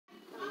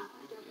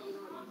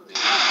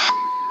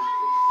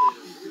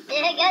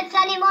Good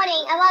Sunday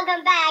morning and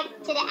welcome back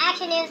to the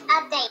Action News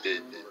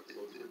Update.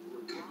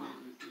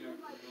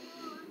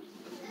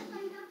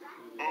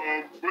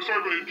 We're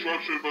sorry for the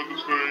interruption about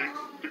this day.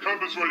 The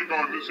campus already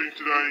gone missing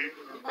today.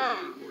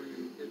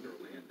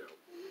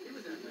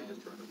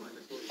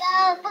 So,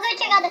 we're going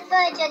to check out the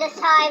footage at this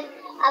time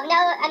of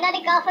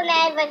another golfer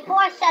man with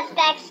 4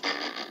 suspects.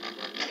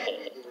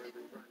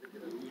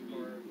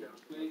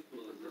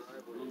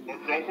 A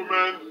golfer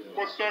man?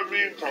 What's that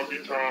mean, Tommy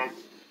Tom?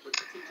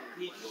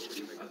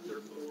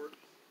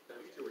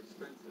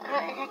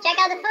 Check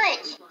out the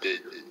footage.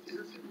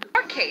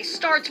 Our case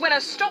starts when a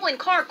stolen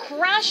car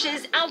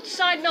crashes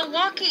outside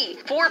Milwaukee.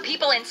 4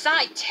 people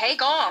inside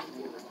take off.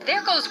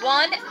 There goes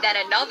one, then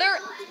another,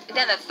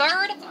 then the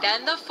third,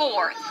 then the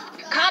fourth.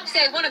 Cops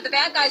say one of the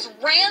bad guys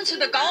ran to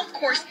the golf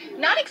course.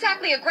 Not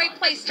exactly a great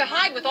place to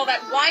hide with all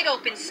that wide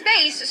open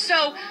space.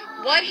 So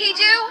what'd he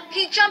do?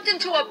 He jumped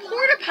into a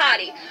porta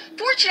potty.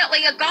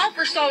 Fortunately, a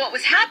golfer saw what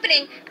was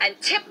happening and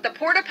tipped the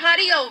porta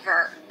potty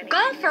over.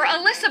 Golfer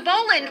Alyssa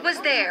Boland was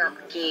there.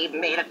 He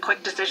made a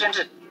quick decision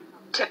to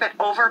tip it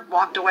over,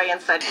 walked away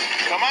and said,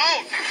 Come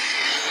out!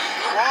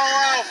 Crawl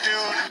out,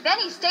 dude! Then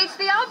he states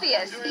the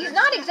obvious. He's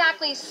not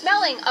exactly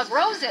smelling of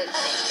roses.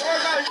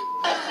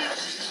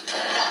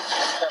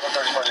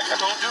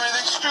 Don't do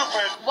anything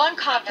stupid! One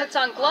cop puts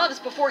on gloves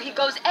before he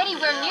goes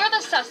anywhere near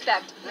the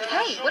suspect.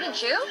 Hey,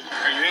 wouldn't you?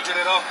 Are you injured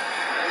at all?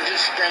 I'm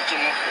just stretching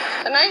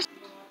it. A nice.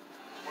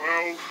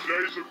 Well,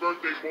 today's her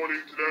birthday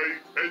morning today.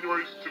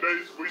 Anyways,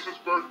 today's Lisa's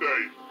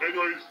birthday.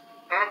 Anyways,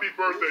 happy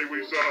birthday,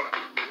 Lisa.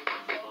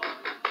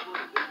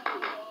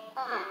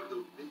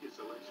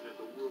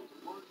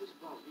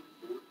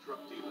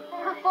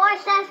 Four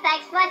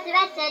suspects was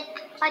arrested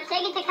or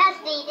taken to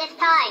custody this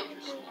time.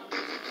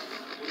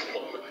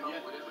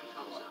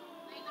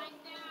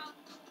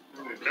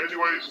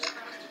 Anyways,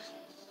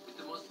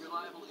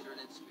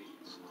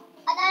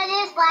 Another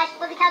news flash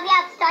will be coming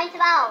up starting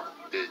tomorrow.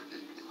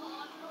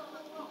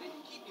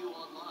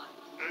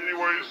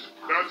 anyways,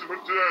 that's it for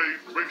today.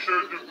 Make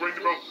sure to ring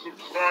the bell to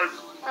subscribe.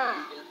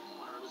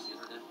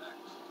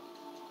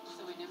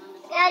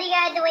 Now you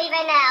gotta leave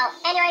right now.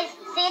 Anyways,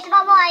 see you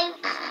tomorrow morning.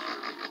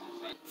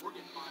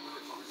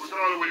 We're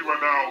gonna leave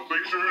right now.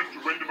 Make sure to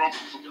ring the bell to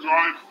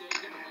subscribe.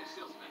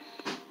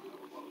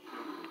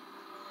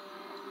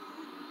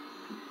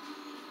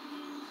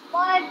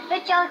 More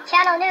Virtual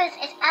Channel News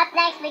is up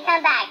next when we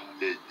come back.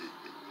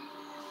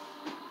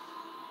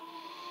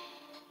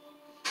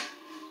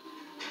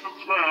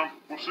 Subscribe.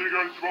 We'll see you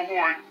guys tomorrow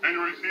morning.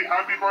 Anyways, say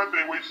happy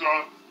birthday,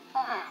 Lisa.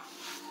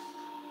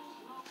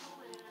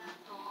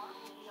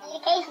 In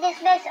case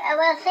dismissed,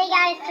 we'll see you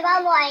guys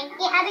tomorrow morning.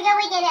 Have a good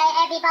weekend,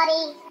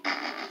 everybody.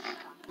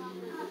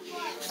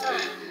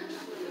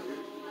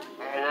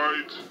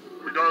 Alright,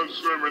 we gotta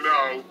swim right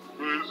now.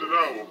 Where's the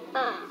know?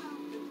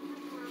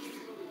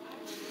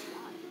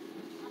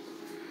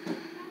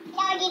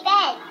 Doggy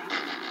bed.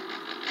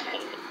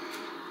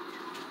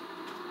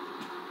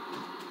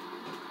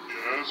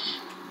 Yes.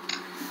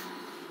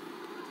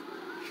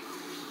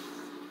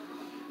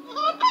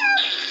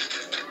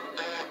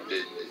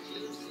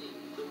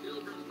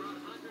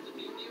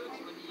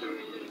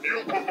 You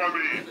put by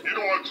me. You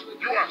know what?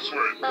 You asked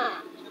for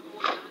it.